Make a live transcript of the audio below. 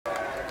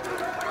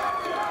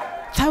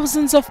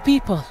Thousands of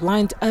people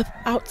lined up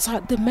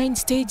outside the main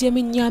stadium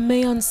in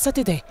Niamey on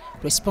Saturday,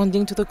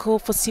 responding to the call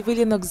for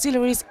civilian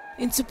auxiliaries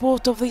in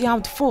support of the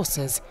armed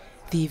forces.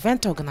 The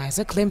event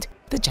organizer claimed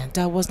the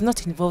junta was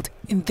not involved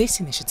in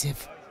this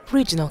initiative.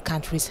 Regional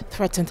countries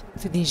threatened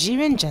the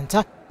Nigerian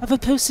junta of a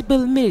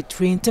possible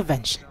military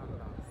intervention.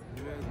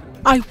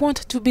 I want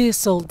to be a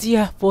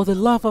soldier for the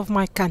love of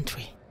my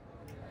country.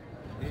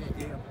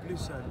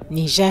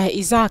 Niger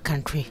is our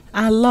country.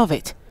 I love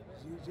it.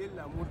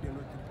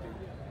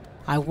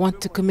 I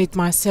want to commit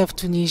myself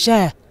to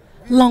Niger.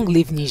 Long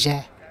live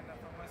Niger.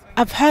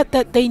 I've heard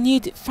that they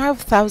need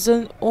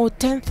 5,000 or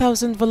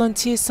 10,000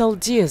 volunteer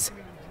soldiers.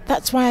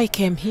 That's why I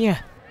came here.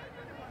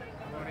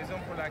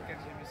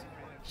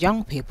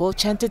 Young people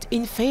chanted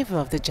in favor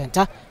of the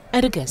junta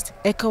and against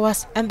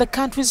Ecowas and the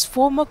country's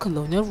former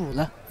colonial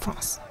ruler,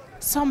 France.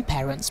 Some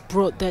parents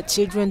brought their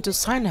children to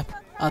sign up.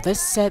 Others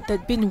said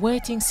they'd been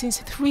waiting since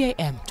 3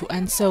 a.m. to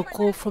answer a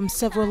call from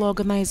several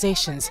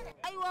organizations.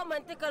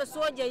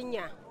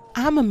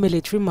 I'm a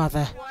military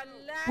mother.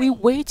 We're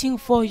waiting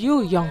for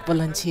you, young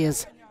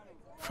volunteers.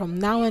 From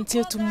now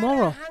until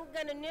tomorrow.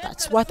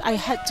 That's what I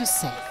had to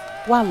say.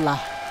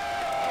 Wallah.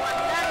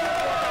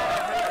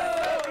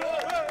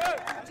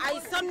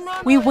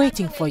 We're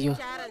waiting for you.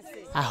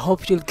 I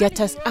hope you'll get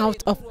us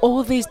out of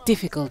all these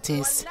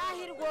difficulties.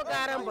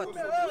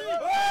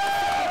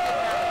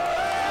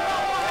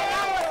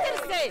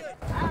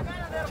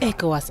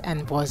 Ecowas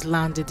envoys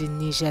landed in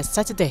Niger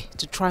Saturday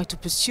to try to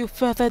pursue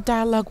further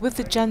dialogue with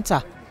the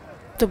junta.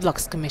 The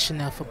bloc's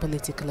Commissioner for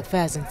Political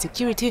Affairs and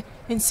Security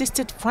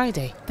insisted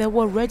Friday they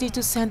were ready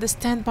to send a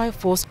standby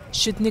force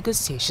should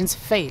negotiations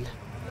fail.